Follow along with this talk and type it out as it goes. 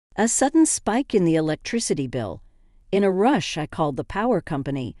A sudden spike in the electricity bill. In a rush, I called the power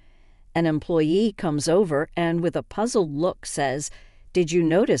company. An employee comes over and with a puzzled look says, "Did you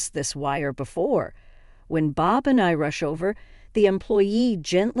notice this wire before?" When Bob and I rush over, the employee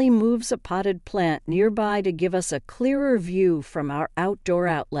gently moves a potted plant nearby to give us a clearer view from our outdoor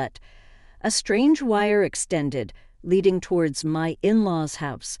outlet. A strange wire extended, leading towards my in-laws'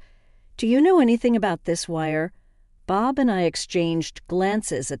 house. "Do you know anything about this wire?" Bob and I exchanged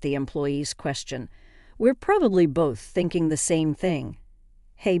glances at the employee's question. We're probably both thinking the same thing.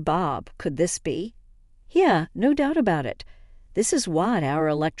 "Hey, Bob, could this be?" "Yeah, no doubt about it. This is why our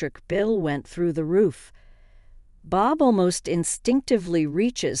electric bill went through the roof." Bob almost instinctively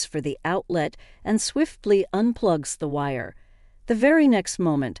reaches for the outlet and swiftly unplugs the wire. The very next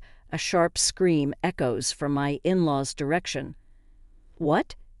moment, a sharp scream echoes from my in-laws' direction.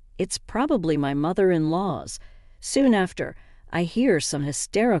 What? It's probably my mother-in-law's. Soon after, I hear some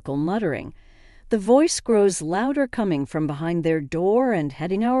hysterical muttering. The voice grows louder coming from behind their door and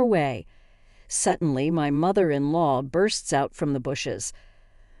heading our way. Suddenly, my mother-in-law bursts out from the bushes.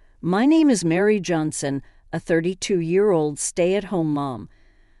 "My name is Mary Johnson, a 32-year-old stay-at-home mom.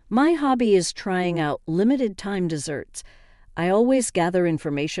 My hobby is trying out limited-time desserts. I always gather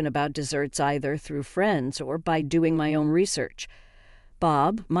information about desserts either through friends or by doing my own research.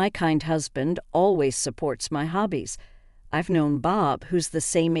 Bob, my kind husband, always supports my hobbies. I've known Bob, who's the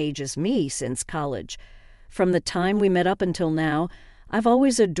same age as me, since college. From the time we met up until now, I've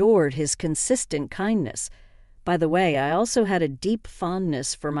always adored his consistent kindness. By the way, I also had a deep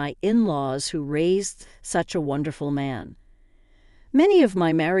fondness for my in-laws who raised such a wonderful man. Many of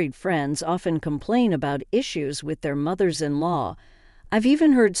my married friends often complain about issues with their mothers-in-law. I've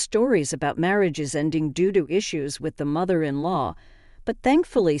even heard stories about marriages ending due to issues with the mother-in-law, but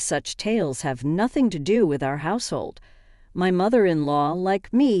thankfully such tales have nothing to do with our household. My mother-in-law,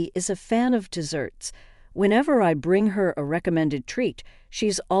 like me, is a fan of desserts. Whenever I bring her a recommended treat,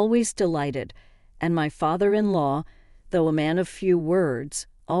 she's always delighted. And my father-in-law, though a man of few words,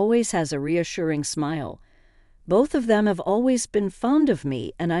 always has a reassuring smile. Both of them have always been fond of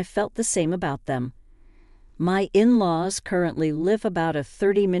me, and I've felt the same about them. My in-laws currently live about a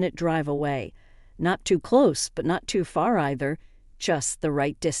 30-minute drive away. Not too close, but not too far either, just the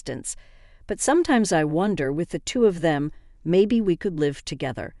right distance. But sometimes I wonder, with the two of them, maybe we could live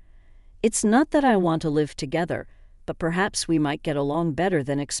together. It's not that I want to live together, but perhaps we might get along better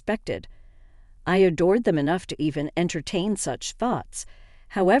than expected. I adored them enough to even entertain such thoughts.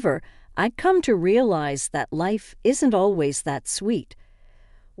 However, I'd come to realize that life isn't always that sweet.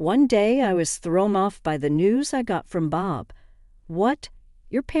 One day I was thrown off by the news I got from Bob. "What?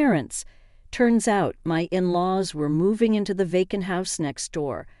 Your parents?" Turns out my in-laws were moving into the vacant house next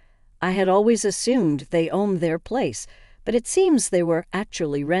door. I had always assumed they owned their place, but it seems they were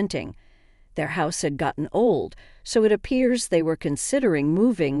actually renting. Their house had gotten old, so it appears they were considering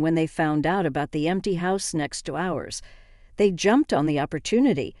moving when they found out about the empty house next to ours. They jumped on the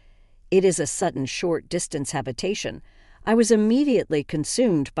opportunity. It is a sudden short-distance habitation. I was immediately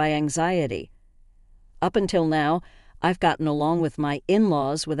consumed by anxiety. Up until now, I've gotten along with my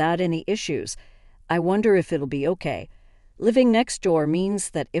in-laws without any issues. I wonder if it'll be okay. Living next door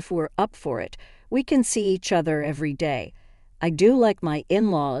means that if we're up for it, we can see each other every day. I do like my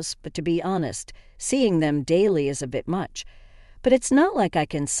in-laws, but to be honest, seeing them daily is a bit much. But it's not like I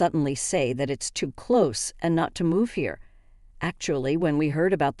can suddenly say that it's too close and not to move here. Actually, when we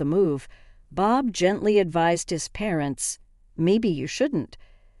heard about the move, Bob gently advised his parents, "Maybe you shouldn't."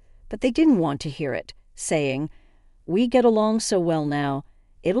 But they didn't want to hear it, saying, "We get along so well now.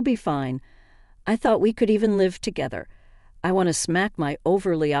 It'll be fine. I thought we could even live together." I want to smack my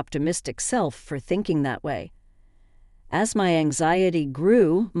overly optimistic self for thinking that way. As my anxiety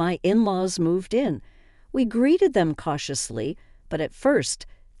grew, my in-laws moved in. We greeted them cautiously, but at first,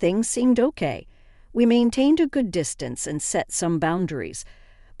 things seemed okay. We maintained a good distance and set some boundaries.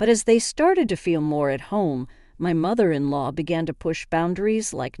 But as they started to feel more at home, my mother-in-law began to push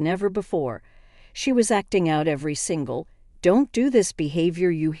boundaries like never before. She was acting out every single, "Don't do this"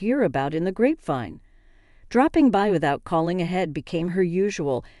 behavior you hear about in the grapevine. Dropping by without calling ahead became her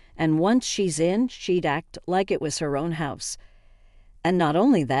usual, and once she's in, she'd act like it was her own house. And not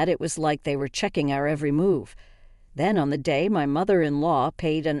only that, it was like they were checking our every move. Then on the day my mother-in-law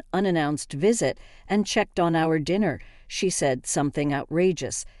paid an unannounced visit and checked on our dinner, she said something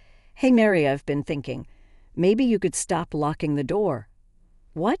outrageous. "Hey, Mary, I've been thinking. Maybe you could stop locking the door."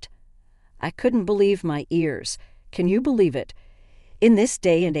 What? I couldn't believe my ears. Can you believe it? In this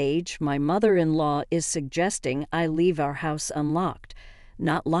day and age, my mother-in-law is suggesting I leave our house unlocked.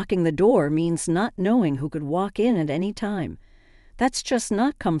 Not locking the door means not knowing who could walk in at any time. That's just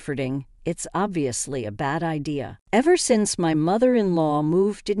not comforting. It's obviously a bad idea. Ever since my mother-in-law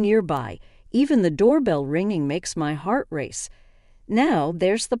moved nearby, even the doorbell ringing makes my heart race. Now,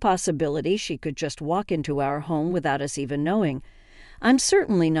 there's the possibility she could just walk into our home without us even knowing. I'm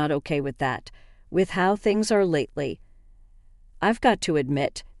certainly not okay with that, with how things are lately. I've got to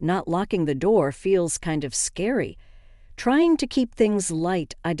admit, not locking the door feels kind of scary. Trying to keep things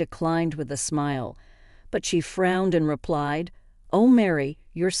light, I declined with a smile, but she frowned and replied, "Oh, Mary,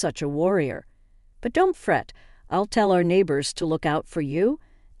 you're such a warrior. But don't fret, I'll tell our neighbors to look out for you,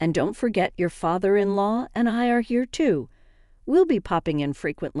 and don't forget your father-in-law and I are here too. We'll be popping in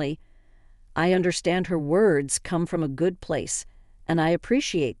frequently." I understand her words come from a good place, and I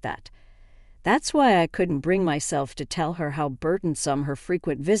appreciate that. That's why I couldn't bring myself to tell her how burdensome her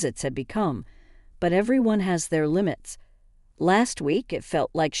frequent visits had become. But everyone has their limits. Last week, it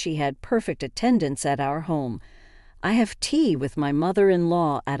felt like she had perfect attendance at our home. I have tea with my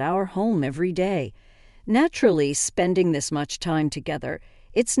mother-in-law at our home every day. Naturally, spending this much time together,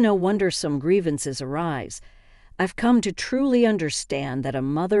 it's no wonder some grievances arise. I've come to truly understand that a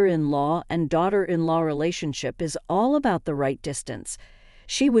mother-in-law and daughter-in-law relationship is all about the right distance.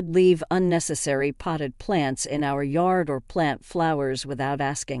 She would leave unnecessary potted plants in our yard or plant flowers without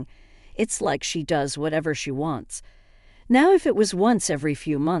asking. It's like she does whatever she wants. Now, if it was once every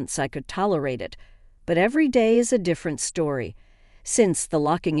few months, I could tolerate it. But every day is a different story. Since the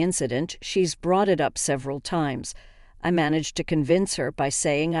locking incident, she's brought it up several times. I managed to convince her by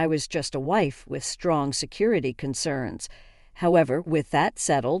saying I was just a wife with strong security concerns. However, with that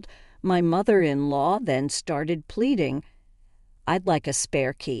settled, my mother-in-law then started pleading, "I'd like a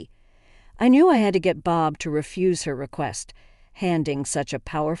spare key." I knew I had to get Bob to refuse her request. Handing such a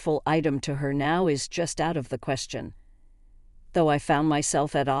powerful item to her now is just out of the question. Though I found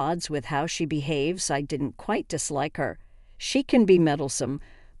myself at odds with how she behaves, I didn't quite dislike her. She can be meddlesome,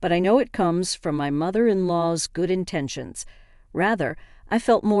 but I know it comes from my mother-in-law's good intentions. Rather, I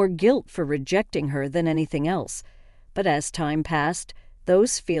felt more guilt for rejecting her than anything else. But as time passed,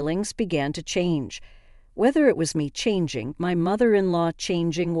 those feelings began to change. Whether it was me changing, my mother-in-law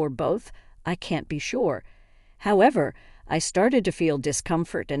changing, or both, I can't be sure. However, I started to feel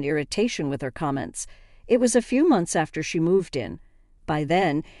discomfort and irritation with her comments. It was a few months after she moved in. By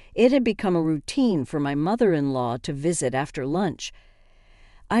then, it had become a routine for my mother-in-law to visit after lunch.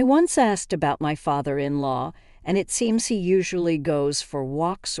 I once asked about my father-in-law, and it seems he usually goes for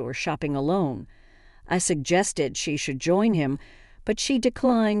walks or shopping alone. I suggested she should join him, but she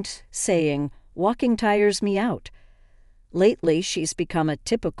declined, saying, "Walking tires me out." Lately, she's become a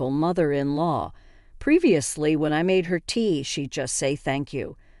typical mother-in-law. Previously, when I made her tea, she'd just say thank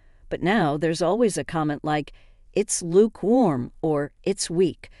you. But now there's always a comment like, "It's lukewarm," or "It's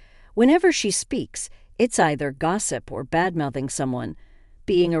weak." Whenever she speaks, it's either gossip or bad-mouthing someone.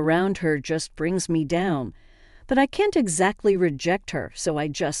 Being around her just brings me down. But I can't exactly reject her, so I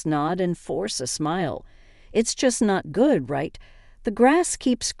just nod and force a smile. It's just not good, right? The grass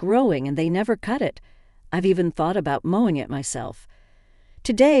keeps growing and they never cut it. I've even thought about mowing it myself.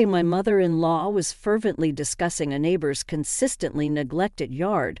 Today, my mother-in-law was fervently discussing a neighbor's consistently neglected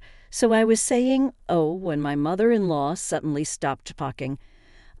yard, so I was saying, "Oh," when my mother-in-law suddenly stopped talking.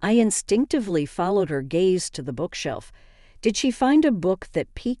 I instinctively followed her gaze to the bookshelf. Did she find a book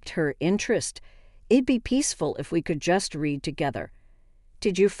that piqued her interest? It'd be peaceful if we could just read together.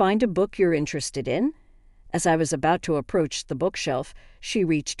 "Did you find a book you're interested in?" As I was about to approach the bookshelf, she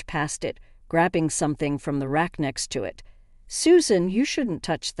reached past it, grabbing something from the rack next to it. "Susan, you shouldn't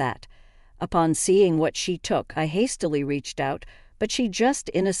touch that." Upon seeing what she took, I hastily reached out, but she just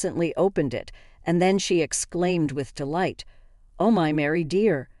innocently opened it, and then she exclaimed with delight, "Oh, my Mary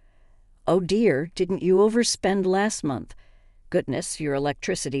dear." "Oh dear, didn't you overspend last month? Goodness, your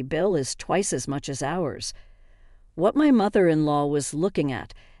electricity bill is twice as much as ours." What my mother-in-law was looking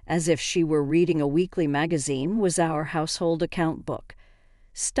at, as if she were reading a weekly magazine, was our household account book.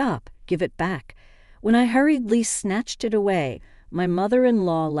 "Stop, give it back." When I hurriedly snatched it away, my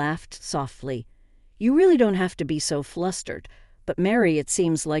mother-in-law laughed softly. "You really don't have to be so flustered. But Mary, it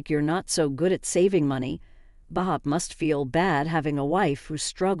seems like you're not so good at saving money. Bob must feel bad having a wife who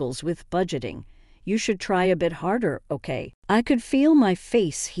struggles with budgeting. You should try a bit harder, okay?" I could feel my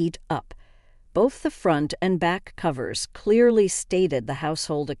face heat up. Both the front and back covers clearly stated the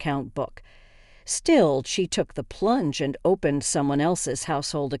household account book. Still, she took the plunge and opened someone else's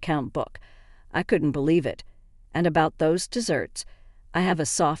household account book. I couldn't believe it. And about those desserts, I have a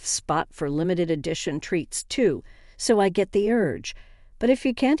soft spot for limited edition treats too, so I get the urge. But if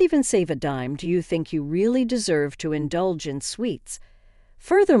you can't even save a dime, do you think you really deserve to indulge in sweets?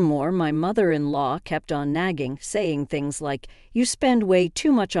 Furthermore, my mother-in-law kept on nagging, saying things like, "You spend way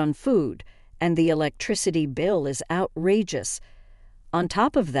too much on food, and the electricity bill is outrageous." On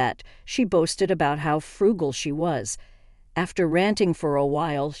top of that, she boasted about how frugal she was. After ranting for a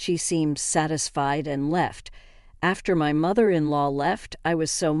while, she seemed satisfied and left. After my mother-in-law left, I was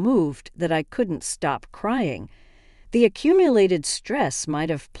so moved that I couldn't stop crying. The accumulated stress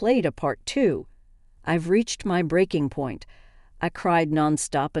might have played a part too. I've reached my breaking point. I cried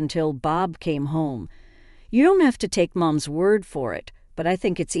nonstop until Bob came home. You don't have to take Mom's word for it, but I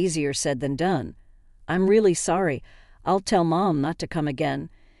think it's easier said than done. I'm really sorry. I'll tell Mom not to come again.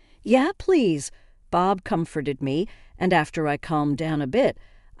 Yeah, please. Bob comforted me, and after I calmed down a bit,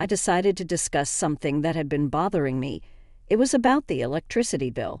 I decided to discuss something that had been bothering me. It was about the electricity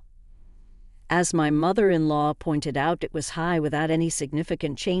bill. As my mother-in-law pointed out, it was high without any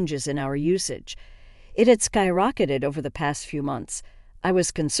significant changes in our usage. It had skyrocketed over the past few months. I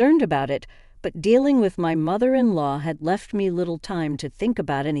was concerned about it, but dealing with my mother-in-law had left me little time to think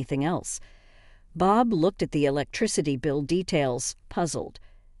about anything else. Bob looked at the electricity bill details, puzzled.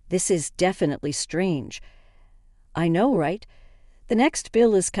 This is definitely strange. I know, right? The next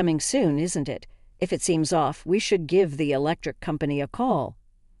bill is coming soon, isn't it? If it seems off, we should give the electric company a call.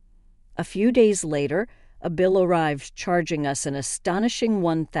 A few days later, a bill arrived charging us an astonishing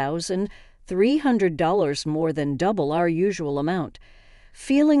 $1,300 more than double our usual amount.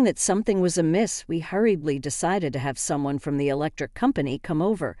 Feeling that something was amiss, we hurriedly decided to have someone from the electric company come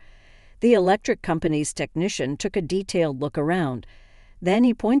over. The electric company's technician took a detailed look around. Then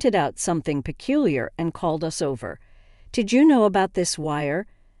he pointed out something peculiar and called us over. "Did you know about this wire?"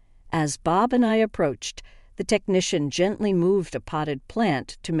 As Bob and I approached, the technician gently moved a potted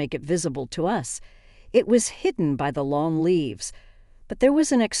plant to make it visible to us. It was hidden by the long leaves, but there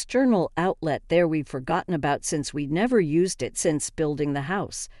was an external outlet there we'd forgotten about since we'd never used it since building the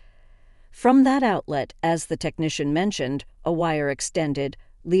house. From that outlet, as the technician mentioned, a wire extended,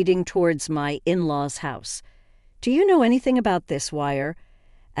 leading towards my in-laws' house. "Do you know anything about this wire?"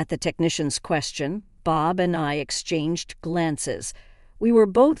 At the technician's question, Bob and I exchanged glances. We were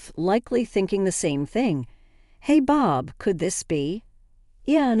both likely thinking the same thing. "Hey, Bob, could this be?"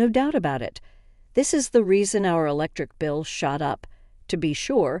 "Yeah, no doubt about it. This is the reason our electric bill shot up." To be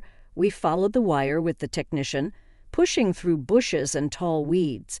sure, we followed the wire with the technician, pushing through bushes and tall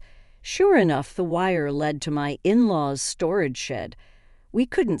weeds. Sure enough, the wire led to my in-laws' storage shed. We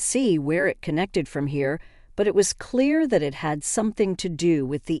couldn't see where it connected from here, but it was clear that it had something to do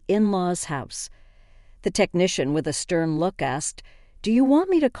with the in-laws' house. The technician, with a stern look, asked, "Do you want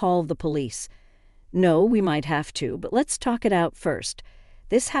me to call the police?" "No, we might have to, but let's talk it out first.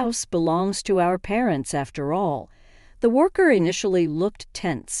 This house belongs to our parents, after all." The worker initially looked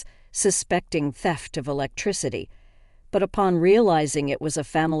tense, suspecting theft of electricity. But upon realizing it was a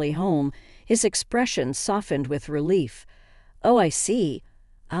family home, his expression softened with relief. "Oh, I see.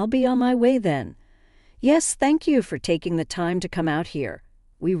 I'll be on my way then." "Yes, thank you for taking the time to come out here.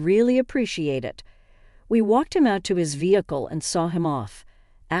 We really appreciate it." We walked him out to his vehicle and saw him off.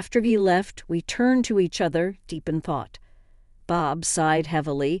 After he left, we turned to each other, deep in thought. Bob sighed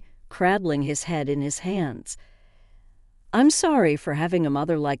heavily, cradling his head in his hands. "I'm sorry for having a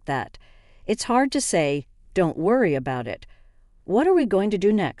mother like that. It's hard to say, 'Don't worry about it.' What are we going to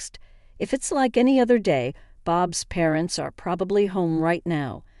do next? If it's like any other day, Bob's parents are probably home right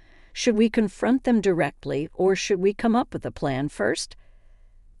now. Should we confront them directly, or should we come up with a plan first?"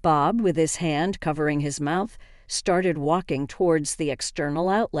 Bob, with his hand covering his mouth, started walking towards the external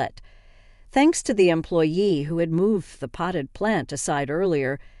outlet. Thanks to the employee who had moved the potted plant aside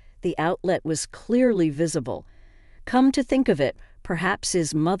earlier, the outlet was clearly visible. Come to think of it, perhaps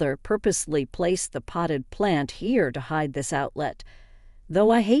his mother purposely placed the potted plant here to hide this outlet. Though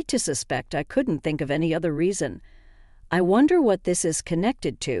I hate to suspect, I couldn't think of any other reason. I wonder what this is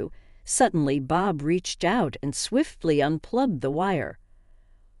connected to. Suddenly, Bob reached out and swiftly unplugged the wire.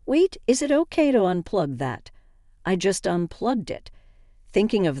 "Wait, is it okay to unplug that?" I just unplugged it.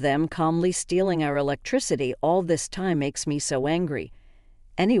 Thinking of them calmly stealing our electricity all this time makes me so angry.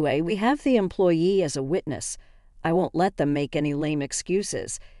 Anyway, we have the employee as a witness. I won't let them make any lame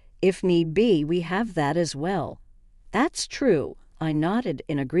excuses. If need be, we have that as well. "That's true." I nodded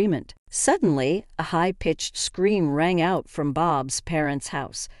in agreement. Suddenly, a high-pitched scream rang out from Bob's parents'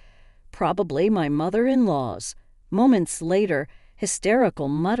 house. Probably my mother-in-law's. Moments later, hysterical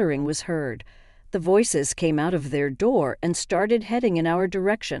muttering was heard. The voices came out of their door and started heading in our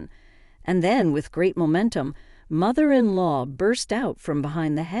direction. And then, with great momentum, mother-in-law burst out from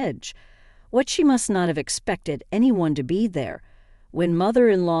behind the hedge. What she must not have expected anyone to be there. When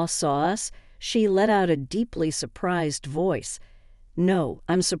mother-in-law saw us, she let out a deeply surprised voice. "No,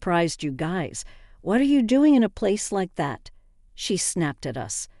 I'm surprised you guys. What are you doing in a place like that?" She snapped at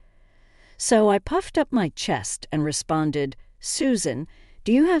us. So I puffed up my chest and responded, "Susan,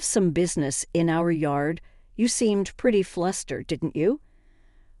 do you have some business in our yard? You seemed pretty flustered, didn't you?"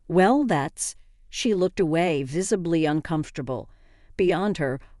 "Well, that's—" She looked away, visibly uncomfortable. Beyond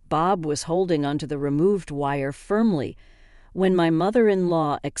her, Bob was holding onto the removed wire firmly. When my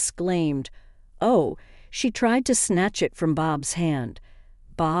mother-in-law exclaimed, "Oh," she tried to snatch it from Bob's hand.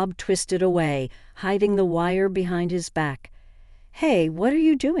 Bob twisted away, hiding the wire behind his back. "Hey, what are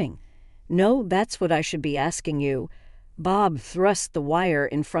you doing?" "No, that's what I should be asking you." Bob thrust the wire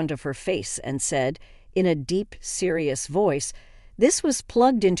in front of her face and said, in a deep, serious voice, "This was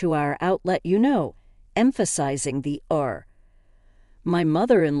plugged into our outlet, you know," emphasizing the "er." My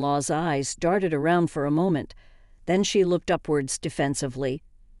mother-in-law's eyes darted around for a moment. Then she looked upwards defensively.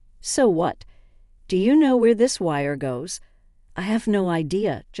 "So what? Do you know where this wire goes?" "I have no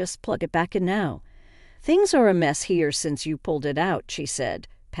idea. Just plug it back in now." "Things are a mess here since you pulled it out," she said,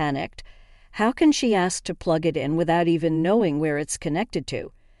 panicked. How can she ask to plug it in without even knowing where it's connected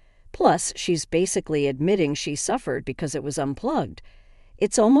to? Plus, she's basically admitting she suffered because it was unplugged.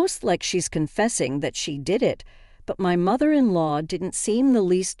 It's almost like she's confessing that she did it, but my mother-in-law didn't seem the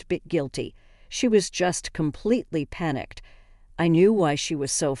least bit guilty. She was just completely panicked. I knew why she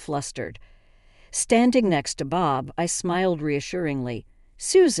was so flustered. Standing next to Bob, I smiled reassuringly.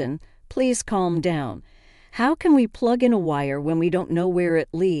 "Susan, please calm down. How can we plug in a wire when we don't know where it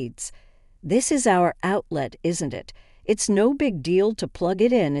leads? This is our outlet, isn't it? It's no big deal to plug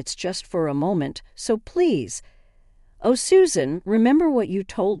it in, it's just for a moment, so please." "Oh, Susan, remember what you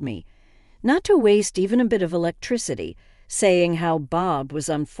told me. Not to waste even a bit of electricity," saying how Bob was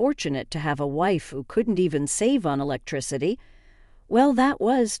unfortunate to have a wife who couldn't even save on electricity. Well,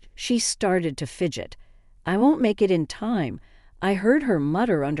 she started to fidget. "I won't make it in time." I heard her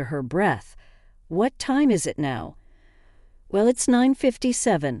mutter under her breath. "What time is it now?" "Well, it's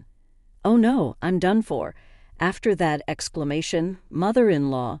 9:57. "Oh no, I'm done for." After that exclamation,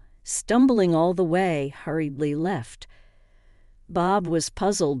 mother-in-law, stumbling all the way, hurriedly left. Bob was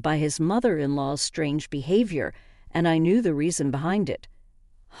puzzled by his mother-in-law's strange behavior, and I knew the reason behind it.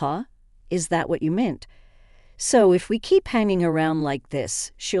 "Huh? Is that what you meant?" "So if we keep hanging around like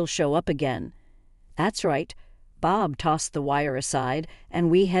this, she'll show up again." "That's right." Bob tossed the wire aside, and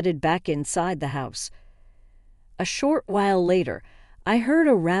we headed back inside the house. A short while later, I heard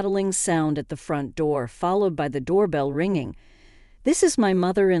a rattling sound at the front door, followed by the doorbell ringing. "This is my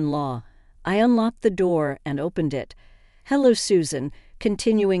mother-in-law." I unlocked the door and opened it. "Hello, Susan,"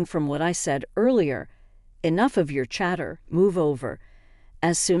 continuing from what I said earlier. "Enough of your chatter. Move over."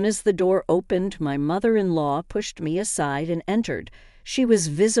 As soon as the door opened, my mother-in-law pushed me aside and entered. She was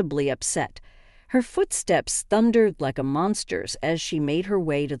visibly upset. Her footsteps thundered like a monster's as she made her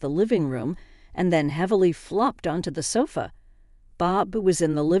way to the living room and then heavily flopped onto the sofa. Bob was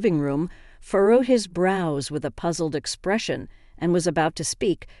in the living room, furrowed his brows with a puzzled expression, and was about to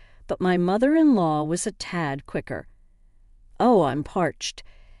speak, but my mother-in-law was a tad quicker. "Oh, I'm parched."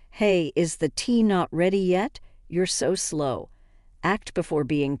 "Hey, is the tea not ready yet? You're so slow." Act before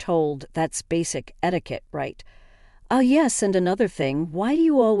being told. That's basic etiquette, right? "Oh, yes, and another thing, why do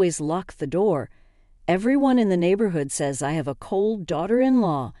you always lock the door?" "Everyone in the neighborhood says I have a cold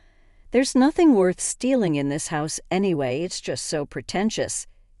daughter-in-law." "There's nothing worth stealing in this house anyway, it's just so pretentious."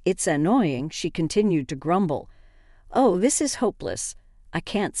 "It's annoying," she continued to grumble. "Oh, this is hopeless. I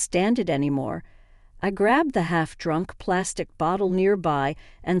can't stand it anymore." I grabbed the half-drunk plastic bottle nearby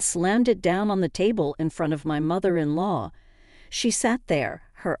and slammed it down on the table in front of my mother-in-law. She sat there,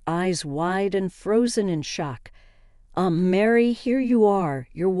 her eyes wide and frozen in shock. Mary, here you are,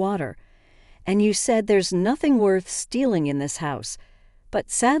 your water. And you said there's nothing worth stealing in this house. But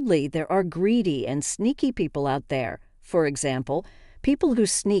sadly, there are greedy and sneaky people out there. For example, people who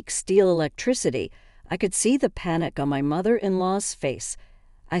steal electricity. I could see the panic on my mother-in-law's face.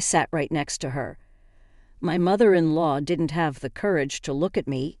 I sat right next to her. My mother-in-law didn't have the courage to look at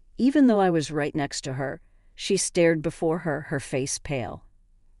me, even though I was right next to her. She stared before her, her face pale.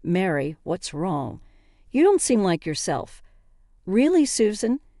 "Mary, what's wrong? You don't seem like yourself." "Really,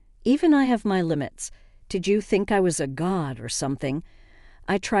 Susan? Even I have my limits. Did you think I was a god or something?"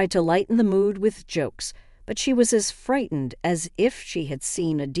 I tried to lighten the mood with jokes, but she was as frightened as if she had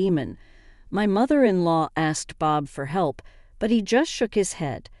seen a demon. My mother-in-law asked Bob for help, but he just shook his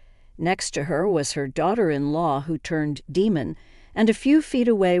head. Next to her was her daughter-in-law, who turned demon, and a few feet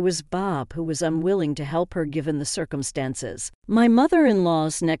away was Bob, who was unwilling to help her given the circumstances. My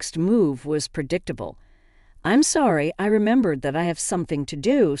mother-in-law's next move was predictable. "I'm sorry, I remembered that I have something to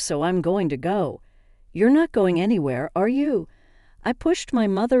do, so I'm going to go." "You're not going anywhere, are you?" I pushed my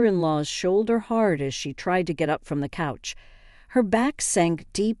mother-in-law's shoulder hard as she tried to get up from the couch. Her back sank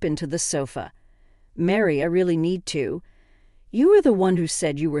deep into the sofa. "Mary, I really need to. You were the one who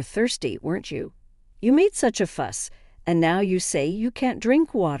said you were thirsty, weren't you? You made such a fuss, and now you say you can't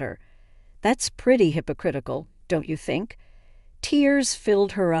drink water. That's pretty hypocritical, don't you think?" Tears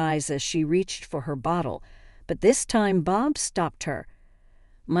filled her eyes as she reached for her bottle, but this time Bob stopped her.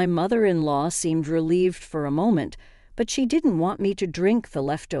 My mother-in-law seemed relieved for a moment, but she didn't want me to drink the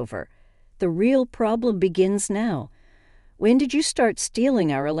leftover. "The real problem begins now. When did you start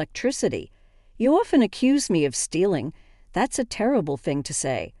stealing our electricity? You often accuse me of stealing. That's a terrible thing to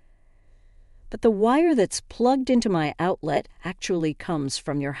say." "But the wire that's plugged into my outlet actually comes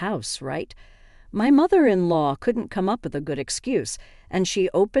from your house, right?" My mother-in-law couldn't come up with a good excuse, and she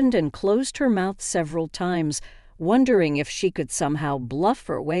opened and closed her mouth several times, wondering if she could somehow bluff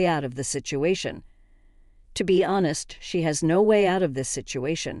her way out of the situation. To be honest, she has no way out of this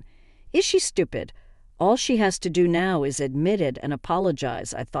situation. Is she stupid? All she has to do now is admit it and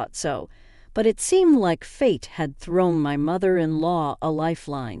apologize. I thought so. But it seemed like fate had thrown my mother-in-law a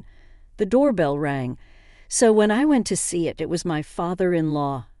lifeline. The doorbell rang. So when I went to see it, it was my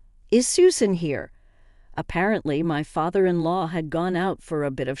father-in-law. "Is Susan here?" Apparently, my father-in-law had gone out for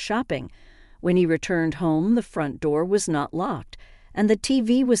a bit of shopping. When he returned home, the front door was not locked, and the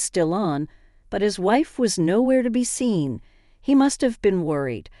TV was still on, but his wife was nowhere to be seen. He must have been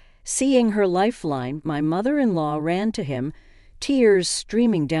worried. Seeing her lifeline, my mother-in-law ran to him, tears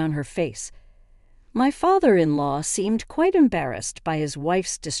streaming down her face. My father-in-law seemed quite embarrassed by his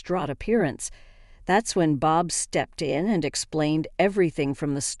wife's distraught appearance. That's when Bob stepped in and explained everything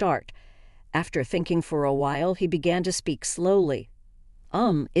from the start. After thinking for a while, he began to speak slowly.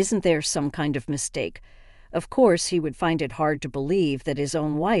 Isn't there some kind of mistake? Of course, he would find it hard to believe that his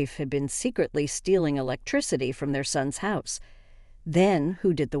own wife had been secretly stealing electricity from their son's house. Then,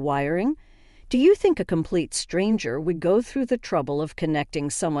 who did the wiring? Do you think a complete stranger would go through the trouble of connecting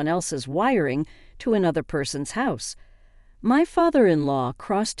someone else's wiring to another person's house? My father-in-law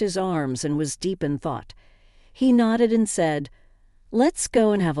crossed his arms and was deep in thought. He nodded and said, "Let's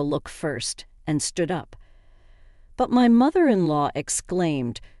go and have a look first," and stood up. But my mother-in-law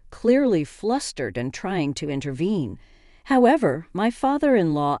exclaimed, clearly flustered and trying to intervene. However, my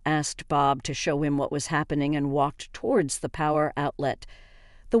father-in-law asked Bob to show him what was happening and walked towards the power outlet.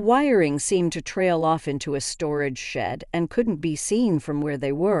 The wiring seemed to trail off into a storage shed and couldn't be seen from where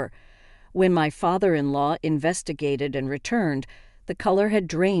they were. When my father-in-law investigated and returned, the color had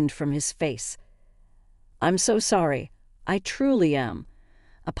drained from his face. "I'm so sorry. I truly am.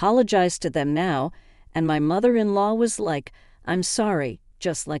 Apologize to them now," and my mother-in-law was like, "I'm sorry,"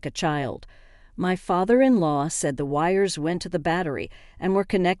 just like a child. My father-in-law said the wires went to the battery and were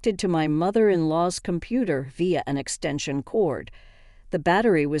connected to my mother-in-law's computer via an extension cord. The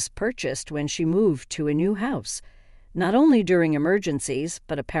battery was purchased when she moved to a new house. Not only during emergencies,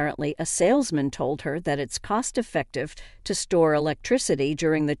 but apparently a salesman told her that it's cost-effective to store electricity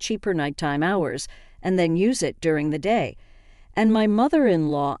during the cheaper nighttime hours and then use it during the day. And my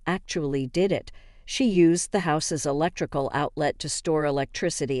mother-in-law actually did it. She used the house's electrical outlet to store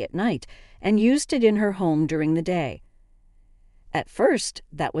electricity at night and used it in her home during the day. At first,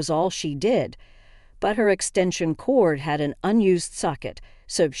 that was all she did, but her extension cord had an unused socket,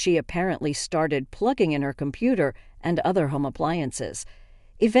 so she apparently started plugging in her computer and other home appliances.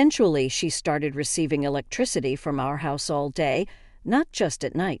 Eventually, she started receiving electricity from our house all day, not just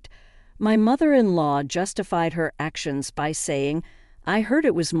at night. My mother-in-law justified her actions by saying, "I heard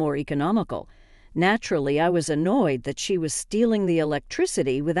it was more economical." Naturally, I was annoyed that she was stealing the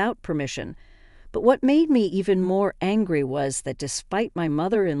electricity without permission. But what made me even more angry was that despite my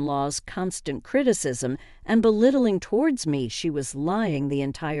mother-in-law's constant criticism and belittling towards me, she was lying the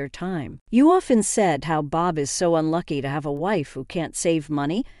entire time. "You often said how Bob is so unlucky to have a wife who can't save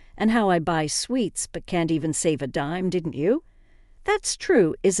money, and how I buy sweets but can't even save a dime, didn't you? That's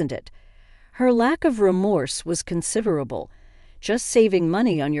true, isn't it? Her lack of remorse was considerable. Just saving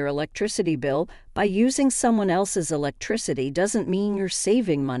money on your electricity bill by using someone else's electricity doesn't mean you're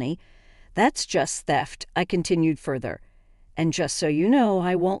saving money. That's just theft," I continued further. "And just so you know,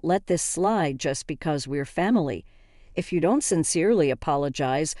 I won't let this slide just because we're family. If you don't sincerely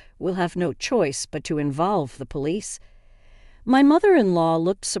apologize, we'll have no choice but to involve the police." My mother-in-law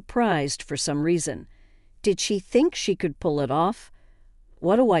looked surprised for some reason. Did she think she could pull it off?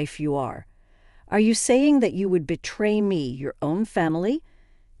 What a wife you are. Are you saying that you would betray me, your own family?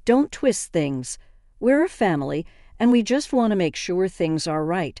 Don't twist things. We're a family, and we just want to make sure things are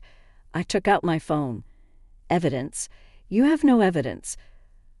right. I took out my phone. "Evidence? You have no evidence.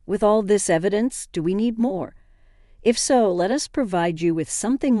 With all this evidence, do we need more? If so, let us provide you with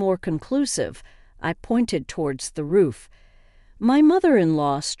something more conclusive. I pointed towards the roof. My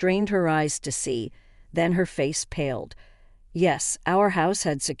mother-in-law strained her eyes to see, then her face paled. Yes, our house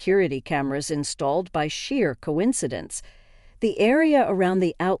had security cameras installed by sheer coincidence. The area around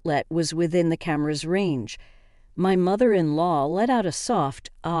the outlet was within the camera's range. My mother-in-law let out a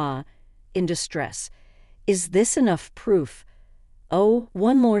soft "ah" in distress. Is this enough proof? Oh,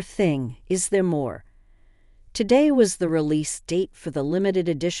 one more thing. Is there more? Today was the release date for the limited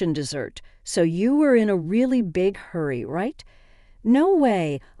edition dessert, so you were in a really big hurry, right? No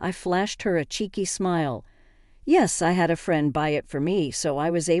way, I flashed her a cheeky smile. Yes, I had a friend buy it for me, so I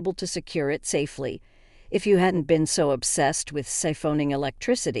was able to secure it safely. If you hadn't been so obsessed with siphoning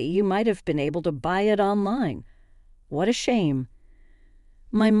electricity, you might have been able to buy it online. What a shame.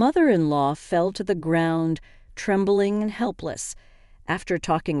 My mother-in-law fell to the ground, trembling and helpless. After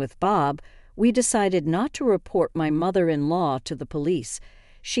talking with Bob, we decided not to report my mother-in-law to the police.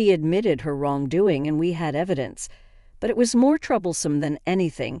 She admitted her wrongdoing and we had evidence. But it was more troublesome than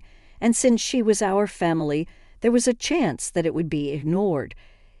anything, and since she was our family, there was a chance that it would be ignored.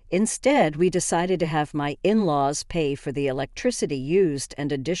 Instead, we decided to have my in-laws pay for the electricity used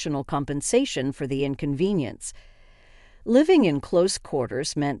and additional compensation for the inconvenience. Living in close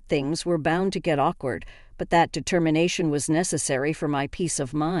quarters meant things were bound to get awkward, but that determination was necessary for my peace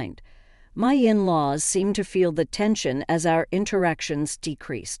of mind. My in-laws seemed to feel the tension as our interactions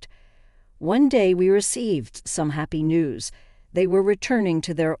decreased. One day we received some happy news. They were returning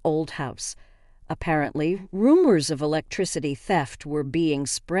to their old house. Apparently, rumors of electricity theft were being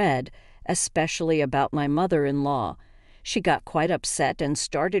spread, especially about my mother-in-law. She got quite upset and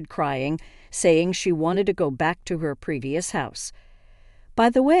started crying, saying she wanted to go back to her previous house. By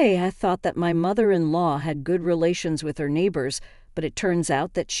the way, I thought that my mother-in-law had good relations with her neighbors, but it turns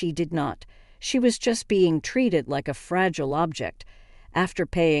out that she did not. She was just being treated like a fragile object. After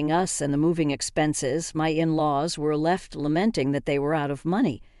paying us and the moving expenses, my in-laws were left lamenting that they were out of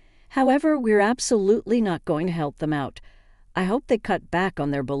money. However, we're absolutely not going to help them out. I hope they cut back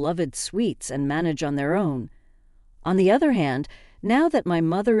on their beloved sweets and manage on their own. On the other hand, now that my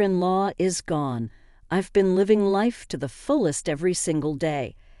mother-in-law is gone, I've been living life to the fullest every single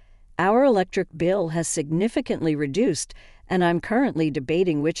day. Our electric bill has significantly reduced, and I'm currently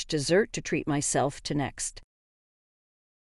debating which dessert to treat myself to next.